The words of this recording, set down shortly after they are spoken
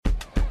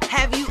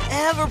Have you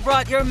ever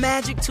brought your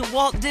magic to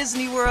Walt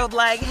Disney World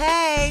like,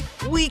 hey,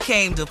 we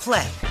came to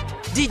play?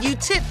 Did you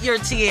tip your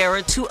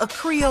tiara to a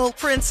Creole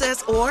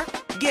princess or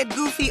get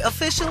goofy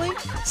officially?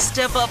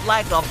 Step up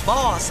like a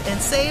boss and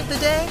save the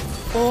day?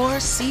 Or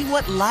see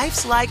what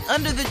life's like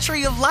under the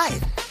tree of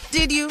life?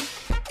 Did you?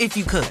 If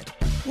you could.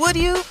 Would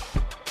you?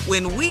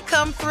 When we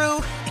come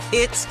through,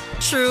 it's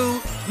true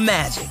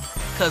magic.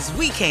 'Cause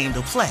we came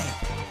to play.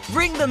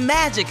 Bring the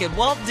magic at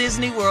Walt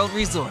Disney World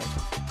Resort.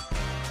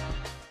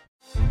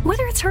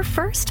 Whether it's her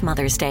first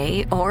Mother's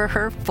Day or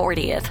her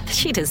 40th,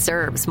 she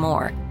deserves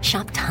more.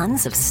 Shop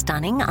tons of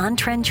stunning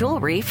on-trend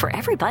jewelry for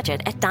every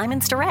budget at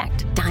Diamonds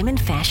Direct. Diamond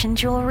fashion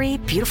jewelry,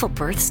 beautiful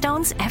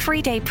birthstones,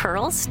 everyday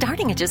pearls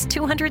starting at just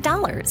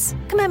 $200.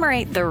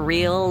 Commemorate the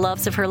real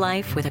loves of her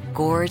life with a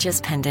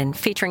gorgeous pendant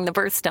featuring the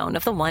birthstone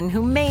of the one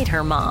who made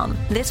her mom.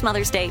 This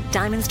Mother's Day,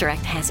 Diamonds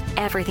Direct has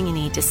everything you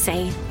need to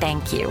say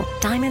thank you.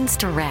 Diamonds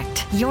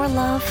Direct. Your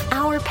love,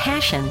 our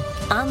passion.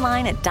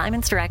 Online at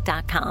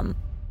diamondsdirect.com.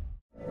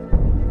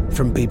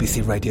 From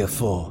BBC Radio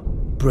 4,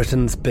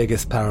 Britain's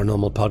biggest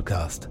paranormal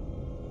podcast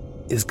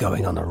is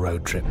going on a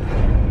road trip.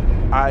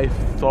 I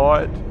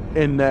thought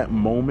in that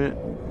moment,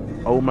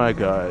 oh my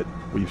God,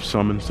 we've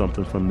summoned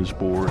something from this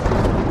board.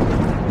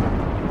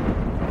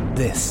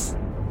 This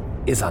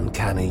is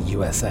Uncanny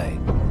USA.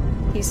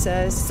 He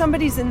says,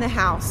 somebody's in the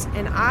house,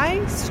 and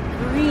I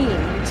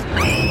screamed.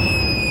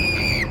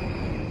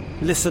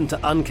 Listen to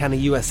Uncanny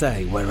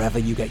USA wherever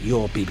you get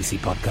your BBC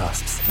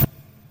podcasts,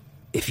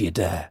 if you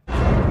dare.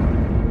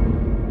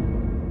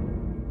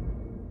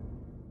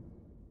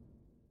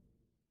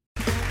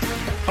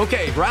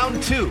 Okay,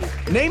 round two.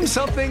 Name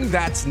something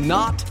that's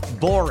not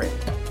boring.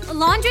 A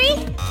laundry?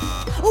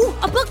 Ooh,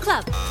 a book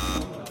club.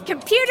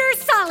 Computer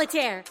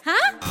solitaire,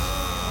 huh?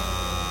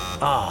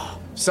 Ah,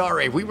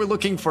 sorry, we were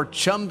looking for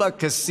Chumba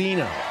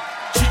Casino.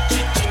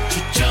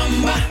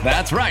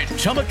 That's right,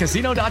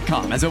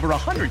 ChumbaCasino.com has over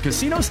 100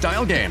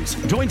 casino-style games.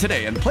 Join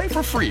today and play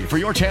for free for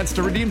your chance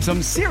to redeem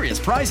some serious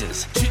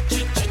prizes.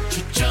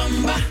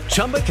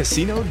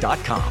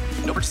 ChumbaCasino.com.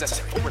 No purchase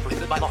necessary. Void where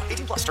prohibited by law.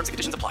 18+ terms and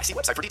conditions apply. See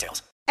website for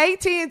details.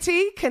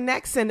 AT&T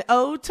connects an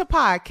ode to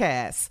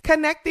podcasts.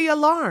 Connect the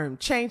alarm.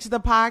 Change the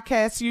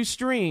podcast you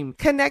stream.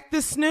 Connect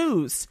the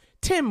snooze.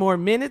 10 more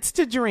minutes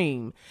to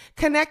dream.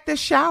 Connect the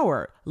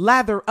shower.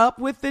 Lather up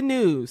with the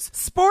news.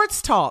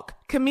 Sports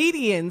talk,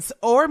 comedians,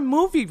 or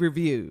movie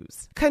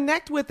reviews.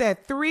 Connect with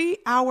that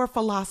 3-hour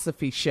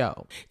philosophy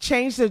show.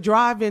 Change the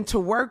drive into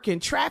work in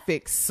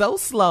traffic so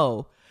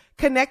slow.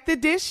 Connect the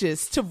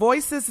dishes to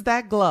voices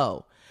that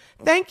glow.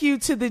 Thank you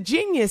to the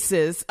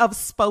geniuses of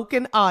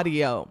spoken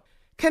audio.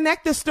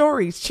 Connect the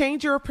stories,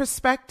 change your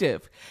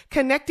perspective.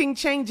 Connecting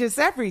changes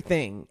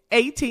everything.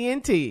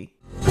 AT&T.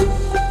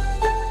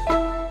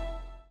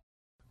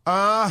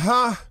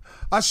 I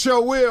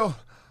sure will.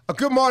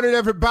 Good morning,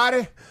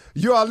 everybody.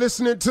 You are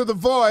listening to The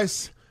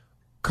Voice.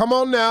 Come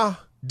on now,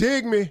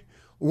 dig me.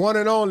 One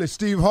and only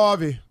Steve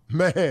Harvey.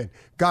 Man,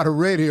 got a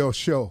radio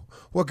show.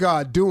 What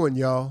God doing,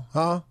 y'all,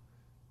 huh?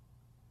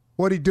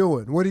 What he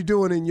doing? What he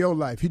doing in your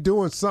life? He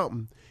doing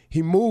something.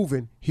 He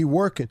moving. He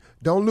working.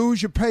 Don't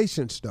lose your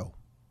patience, though.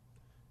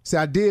 See,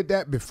 I did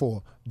that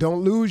before.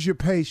 Don't lose your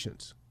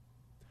patience.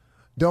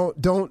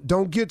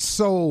 Don't get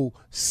so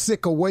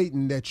sick of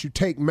waiting that you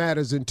take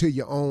matters into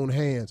your own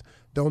hands.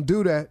 Don't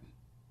do that.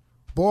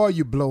 Boy,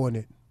 you're blowing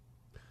it.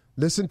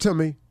 Listen to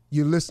me.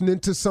 You're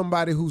listening to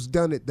somebody who's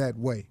done it that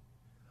way.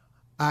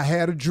 I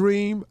had a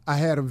dream. I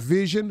had a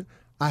vision.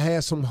 I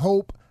had some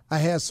hope. I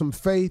had some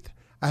faith.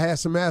 I had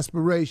some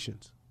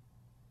aspirations.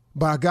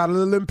 But I got a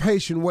little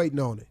impatient waiting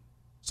on it.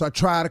 So I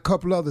tried a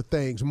couple other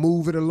things,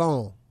 move it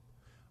along.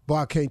 Boy,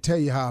 I can't tell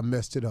you how I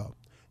messed it up.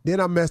 Then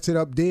I messed it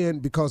up then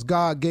because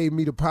God gave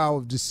me the power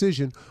of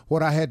decision.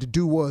 What I had to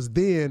do was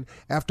then,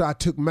 after I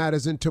took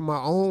matters into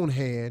my own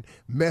hand,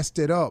 messed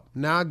it up.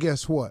 Now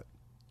guess what?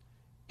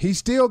 He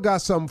still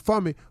got something for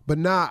me, but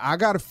now I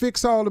got to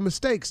fix all the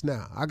mistakes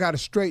now. I got to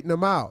straighten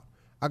them out.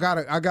 I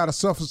got to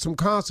suffer some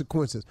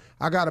consequences.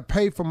 I got to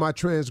pay for my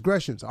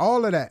transgressions.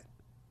 All of that.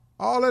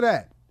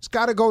 It's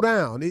got to go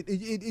down.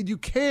 You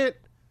can't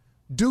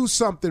do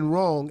something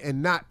wrong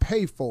and not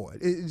pay for it.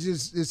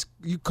 It's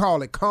you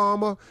call it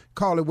karma,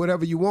 call it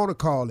whatever you want to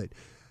call it.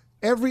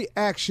 Every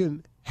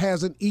action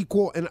has an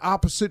equal and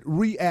opposite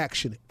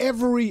reaction.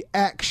 Every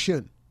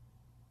action.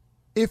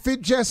 If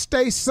it just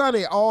stays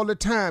sunny all the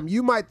time,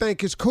 you might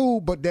think it's cool,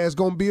 but there's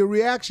going to be a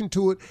reaction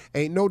to it.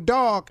 Ain't no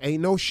dark,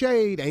 ain't no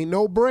shade, ain't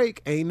no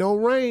break, ain't no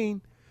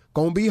rain.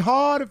 Going to be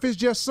hard if it's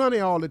just sunny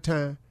all the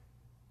time.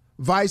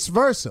 Vice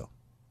versa.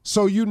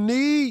 So you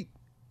need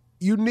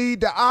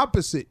the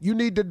opposite. You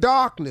need the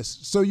darkness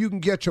so you can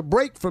get your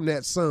break from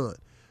that sun.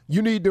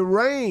 You need the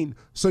rain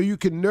so you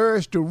can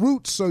nourish the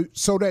roots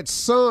so that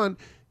sun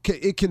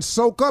can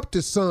soak up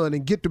the sun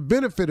and get the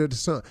benefit of the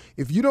sun.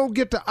 If you don't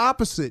get the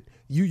opposite,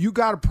 you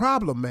got a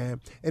problem,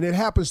 man. And it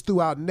happens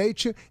throughout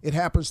nature. It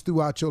happens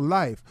throughout your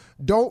life.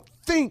 Don't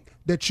think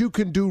that you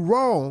can do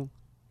wrong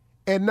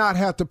and not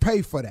have to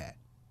pay for that.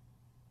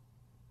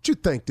 What you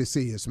think this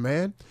is,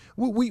 man?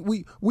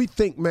 We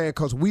think, man,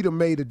 because we done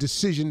made a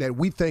decision that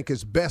we think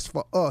is best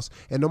for us,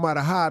 and no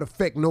matter how it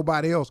affect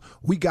nobody else,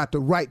 we got the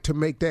right to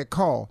make that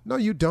call. No,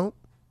 you don't.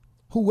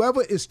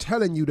 Whoever is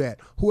telling you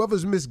that,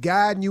 whoever's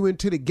misguiding you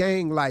into the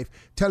gang life,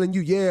 telling you,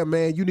 yeah,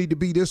 man, you need to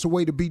be this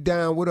way to be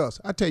down with us.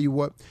 I tell you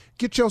what,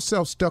 get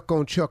yourself stuck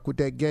on Chuck with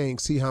that gang,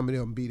 see how many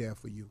of them be there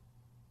for you.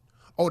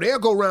 Oh, they'll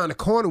go around the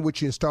corner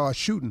with you and start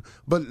shooting.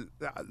 But,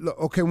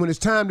 okay, when it's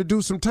time to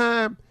do some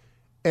time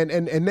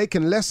and they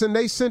can lessen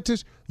their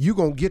sentence, you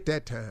going to get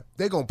that time.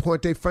 They going to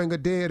point their finger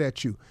dead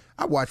at you.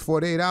 I watch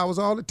 48 Hours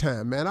all the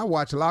time, man. I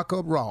watch Lock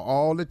Up Raw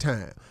all the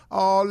time.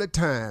 All the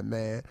time,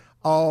 man.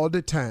 All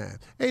the time.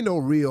 Ain't no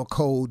real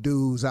cold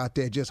dudes out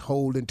there just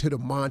holding to the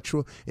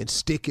mantra and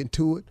sticking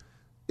to it.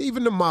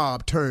 Even the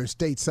mob turns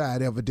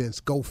stateside evidence,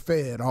 go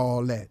fed,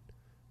 all that.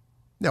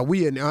 Now,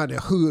 we in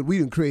the hood, we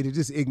done created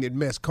this ignorant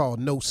mess called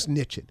no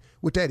snitching.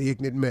 With that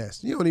ignorant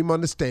mess, you don't even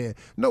understand.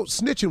 No,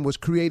 snitching was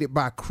created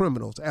by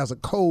criminals as a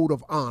code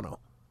of honor.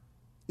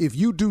 If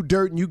you do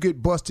dirt and you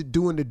get busted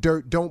doing the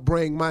dirt, don't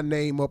bring my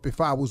name up if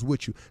I was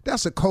with you.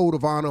 That's a code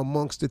of honor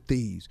amongst the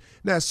thieves.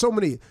 Now, so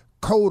many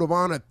code of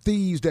honor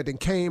thieves that done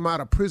came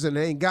out of prison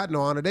and ain't got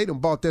no honor, they done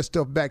bought that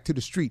stuff back to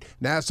the street.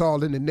 Now it's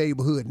all in the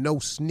neighborhood, no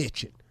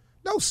snitching.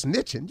 No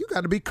snitching, you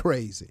got to be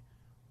crazy.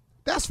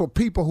 That's for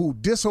people who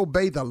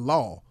disobey the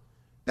law.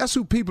 That's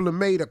who people have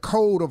made a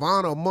code of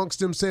honor amongst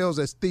themselves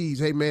as thieves.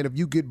 Hey, man, if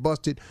you get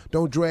busted,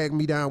 don't drag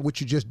me down with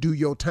you, just do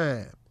your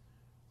time.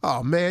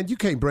 Oh, man, you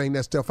can't bring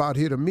that stuff out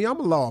here to me. I'm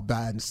a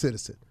law-abiding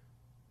citizen.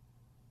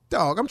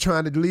 Dog, I'm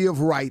trying to live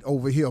right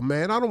over here,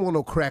 man. I don't want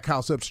no crack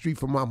house up the street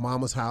from my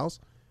mama's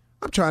house.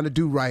 I'm trying to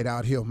do right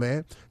out here,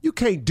 man. You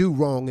can't do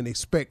wrong and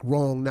expect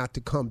wrong not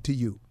to come to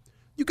you.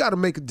 You got to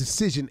make a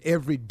decision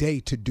every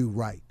day to do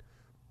right.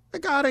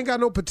 God ain't got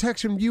no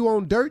protection you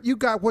on dirt. You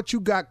got what you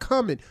got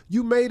coming.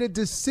 You made a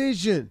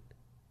decision.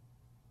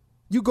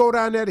 You go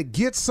down there to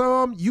get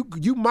some,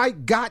 you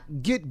might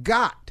get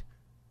got.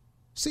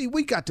 See,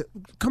 we got to,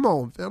 come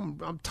on,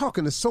 I'm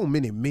talking to so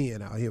many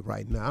men out here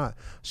right now. I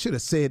should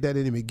have said that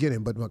in the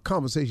beginning, but my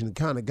conversation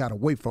kind of got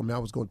away from me. I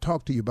was going to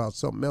talk to you about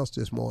something else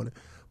this morning.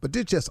 But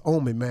this just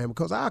on me, man,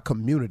 because our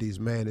communities,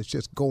 man, is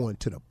just going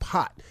to the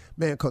pot,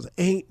 man, because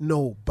ain't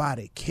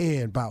nobody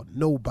caring about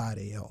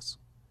nobody else.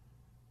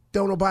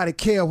 Don't nobody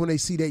care when they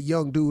see that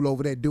young dude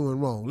over there doing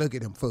wrong. Look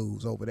at them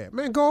fools over there.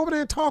 Man, go over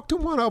there and talk to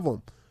one of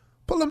them.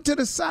 Pull them to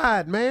the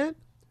side, man.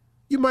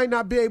 You might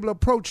not be able to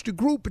approach the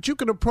group, but you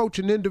can approach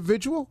an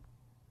individual.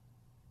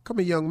 Come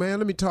here, young man,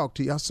 let me talk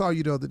to you. I saw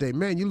you the other day.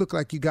 Man, you look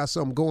like you got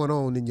something going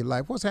on in your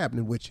life. What's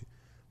happening with you?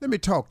 Let me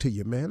talk to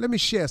you, man. Let me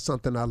share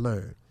something I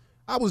learned.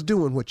 I was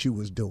doing what you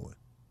was doing.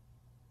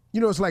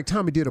 You know, it's like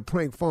Tommy did a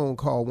prank phone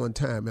call one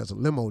time as a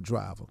limo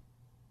driver.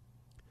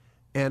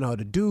 And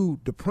the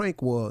dude, the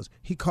prank was,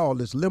 he called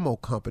this limo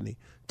company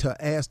to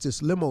ask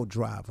this limo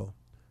driver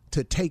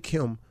to take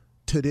him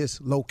to this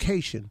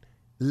location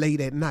late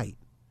at night.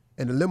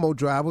 And the limo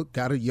driver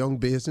got a young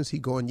business. He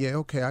going, yeah,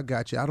 okay, I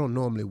got you. I don't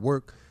normally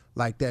work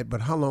like that, but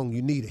how long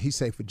you need it? He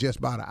said for just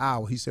about an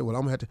hour. He said, well,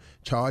 I'm going to have to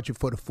charge you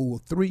for the full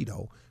 3,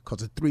 though,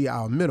 because it's a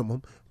 3-hour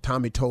minimum.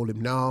 Tommy told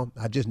him, no,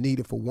 I just need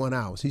it for 1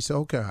 hour. He said,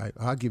 okay, all right,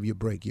 I'll give you a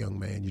break, young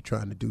man. You're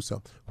trying to do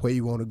something. Where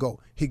you want to go?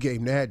 He gave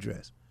him the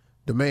address.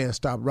 The man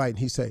stopped writing.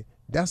 He said,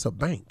 that's a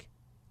bank.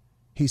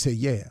 He said,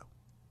 yeah.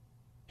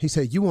 He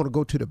said, you want to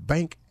go to the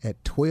bank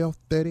at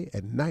 12:30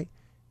 at night?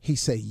 He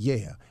said,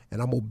 yeah.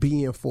 And I'm going to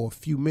be in for a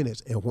few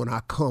minutes. And when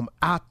I come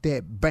out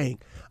that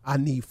bank, I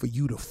need for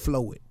you to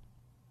flow it.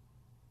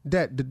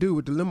 The dude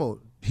with the limo,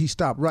 he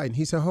stopped writing.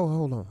 He said,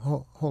 hold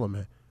on,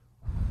 man.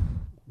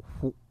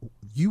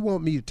 You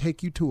want me to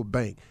take you to a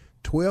bank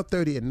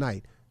 12:30 at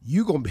night?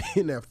 You going to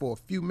be in there for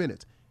a few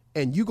minutes.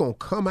 And you going to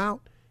come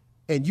out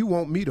and you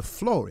want me to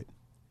floor it?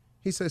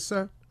 He said,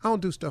 sir, I don't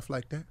do stuff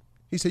like that.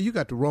 He said, you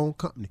got the wrong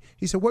company.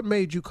 He said, what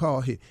made you call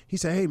here? He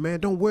said, hey,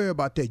 man, don't worry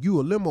about that. You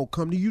a limo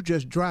company. You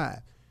just drive.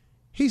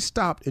 He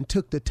stopped and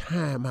took the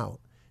time out.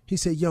 He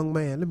said, young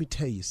man, let me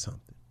tell you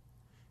something.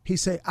 He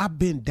said, I've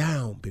been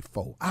down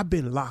before. I've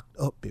been locked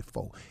up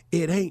before.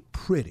 It ain't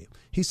pretty.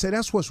 He said,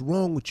 that's what's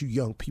wrong with you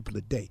young people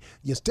today.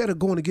 Instead of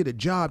going to get a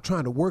job,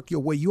 trying to work your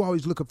way, you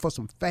always looking for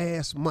some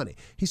fast money.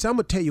 He said, I'm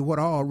going to tell you what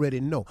I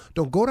already know.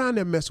 Don't go down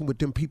there messing with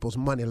them people's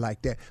money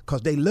like that,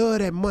 because they love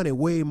that money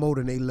way more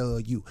than they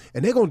love you.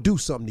 And they're going to do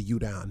something to you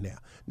down there.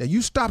 Now,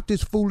 you stop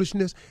this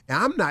foolishness,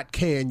 and I'm not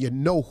carrying you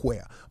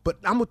nowhere, but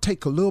I'm going to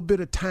take a little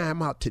bit of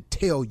time out to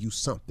tell you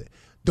something.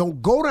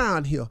 Don't go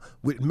down here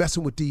with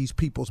messing with these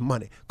people's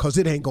money, because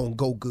it ain't going to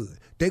go good.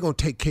 They're going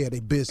to take care of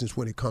their business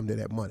when it comes to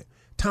that money.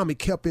 Tommy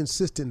kept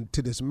insisting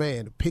to this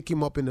man to pick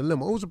him up in the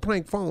limo. It was a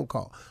prank phone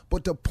call.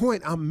 But the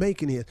point I'm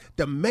making is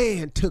the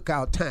man took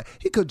out time.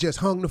 He could just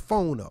hung the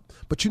phone up.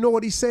 But you know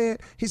what he said?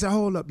 He said,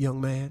 hold up,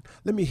 young man.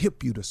 Let me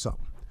hip you to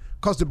something.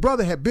 Because the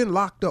brother had been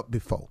locked up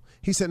before.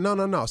 He said,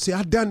 no. See,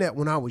 I done that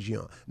when I was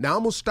young. Now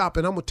I'm going to stop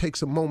and I'm going to take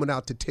some moment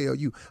out to tell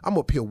you, I'm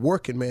up here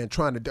working, man,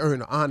 trying to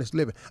earn an honest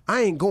living.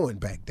 I ain't going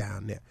back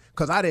down there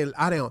because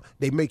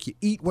they make you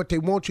eat what they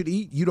want you to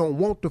eat. You don't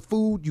want the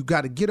food. You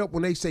got to get up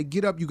when they say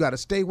get up. You got to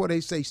stay where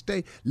they say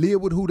stay,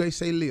 live with who they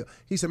say live.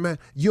 He said, man,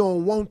 you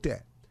don't want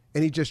that.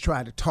 And he just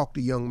tried to talk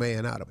the young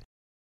man out of it.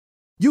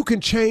 You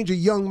can change a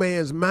young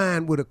man's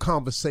mind with a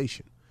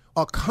conversation.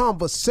 A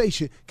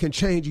conversation can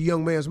change a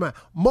young man's mind.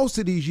 Most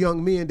of these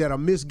young men that are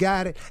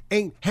misguided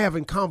ain't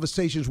having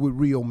conversations with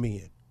real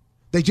men.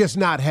 They just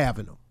not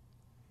having them.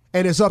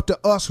 And it's up to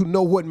us who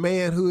know what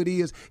manhood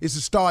is to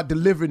start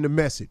delivering the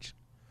message.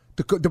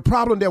 The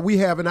problem that we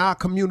have in our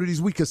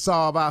communities, we can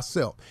solve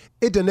ourselves.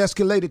 It done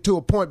escalated to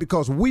a point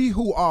because we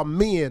who are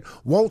men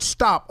won't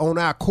stop on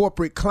our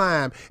corporate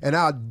climb and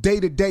our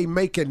day-to-day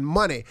making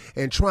money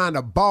and trying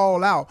to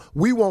ball out.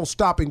 We won't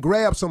stop and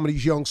grab some of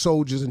these young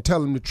soldiers and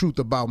tell them the truth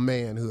about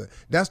manhood.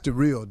 That's the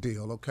real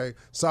deal, okay?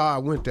 Sorry I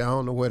went there. I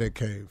don't know where that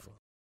came from.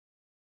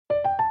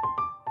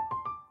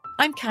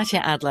 I'm Katya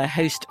Adler,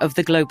 host of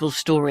The Global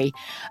Story.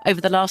 Over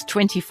the last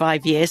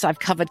 25 years, I've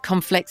covered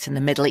conflicts in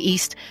the Middle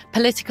East,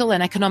 political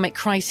and economic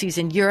crises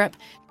in Europe,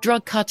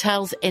 drug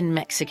cartels in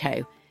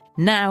Mexico.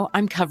 Now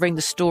I'm covering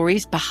the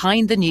stories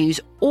behind the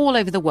news all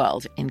over the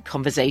world in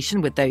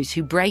conversation with those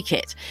who break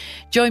it.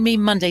 Join me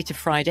Monday to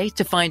Friday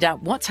to find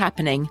out what's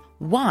happening,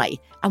 why,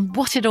 and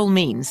what it all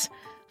means.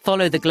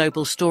 Follow The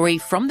Global Story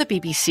from the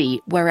BBC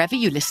wherever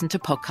you listen to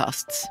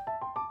podcasts.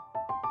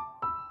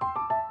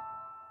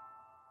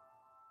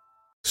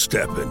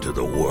 Step into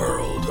the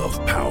world of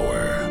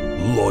power,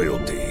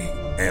 loyalty,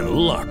 and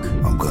luck.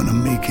 I'm gonna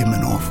make him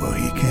an offer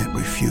he can't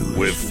refuse.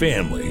 With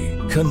family,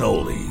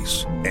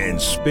 cannolis, and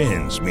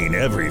spins mean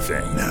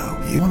everything. Now,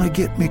 you wanna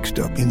get mixed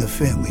up in the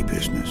family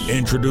business.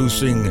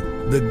 Introducing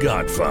The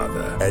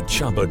Godfather at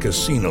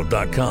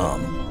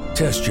ChumbaCasino.com.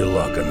 Test your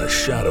luck in the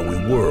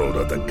shadowy world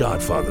of The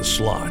Godfather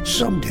slot.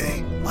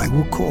 Someday, I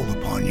will call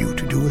upon you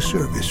to do a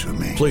service for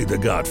me. Play The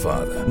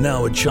Godfather,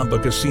 now at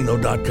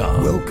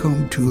ChumbaCasino.com.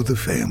 Welcome to the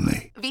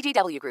family.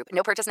 VGW Group.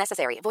 No purchase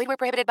necessary. Void where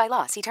prohibited by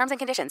law. See terms and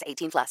conditions.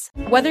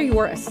 18+. Whether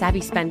you're a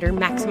savvy spender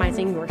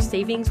maximizing your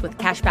savings with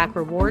cashback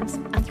rewards,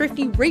 a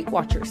thrifty rate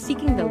watcher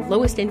seeking the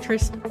lowest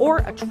interest, or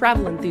a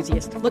travel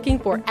enthusiast looking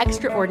for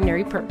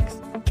extraordinary perks,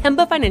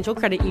 Kemba Financial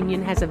Credit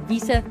Union has a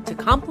visa to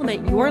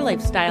complement your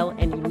lifestyle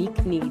and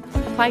unique needs.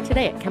 Apply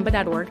today at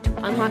Kemba.org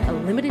to unlock a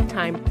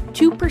limited-time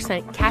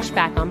 2% cash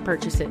back on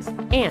purchases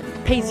and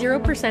pay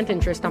 0%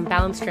 interest on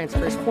balance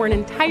transfers for an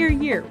entire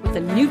year with a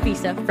new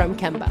visa from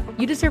Kemba.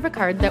 You deserve a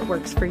card that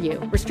works for you.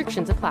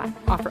 Restrictions apply.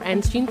 Offer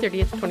ends June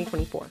 30th,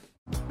 2024.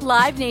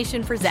 Live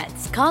Nation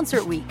presents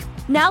Concert Week.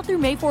 Now through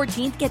May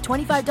 14th, get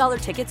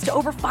 $25 tickets to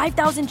over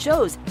 5,000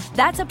 shows.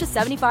 That's up to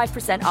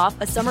 75% off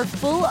a summer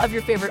full of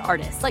your favorite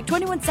artists like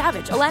 21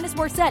 Savage, Alanis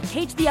Morissette,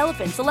 Cage the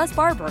Elephant, Celeste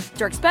Barber,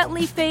 Dierks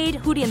Bentley, Fade,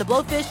 Hootie and the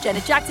Blowfish,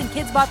 Janet Jackson,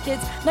 Kids Bop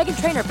Kids, Meghan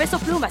Trainor, Peso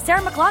Pluma,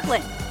 Sarah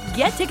McLachlan.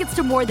 Get tickets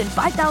to more than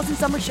 5,000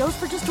 summer shows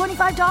for just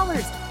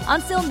 $25.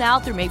 Until now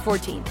through May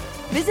 14th.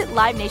 Visit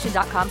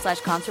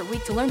LiveNation.com/Concert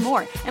Week to learn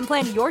more and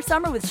plan your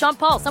summer with Sean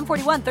Paul, Sum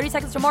 41, 30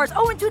 Seconds to Mars,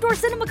 and Two Door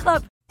Cinema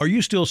Club. Are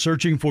you still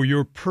searching for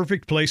your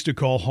perfect place to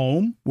call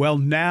home? Well,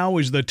 now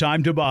is the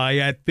time to buy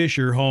at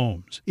Fisher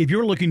Homes. If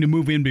you're looking to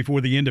move in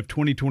before the end of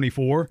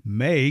 2024,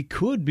 May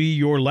could be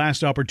your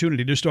last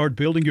opportunity to start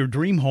building your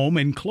dream home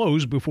and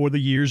close before the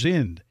year's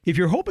end. If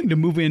you're hoping to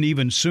move in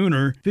even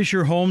sooner,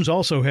 Fisher Homes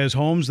also has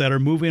homes that are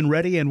move-in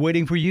ready and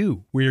waiting for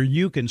you, where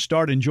you can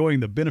start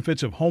enjoying the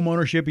benefits of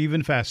homeownership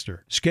even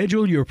faster.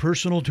 Schedule your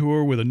personal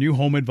tour with a new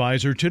home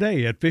advisor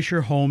today at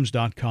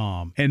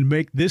FisherHomes.com and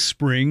make this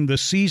spring the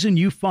season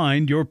you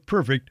find your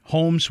perfect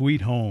home sweet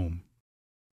home.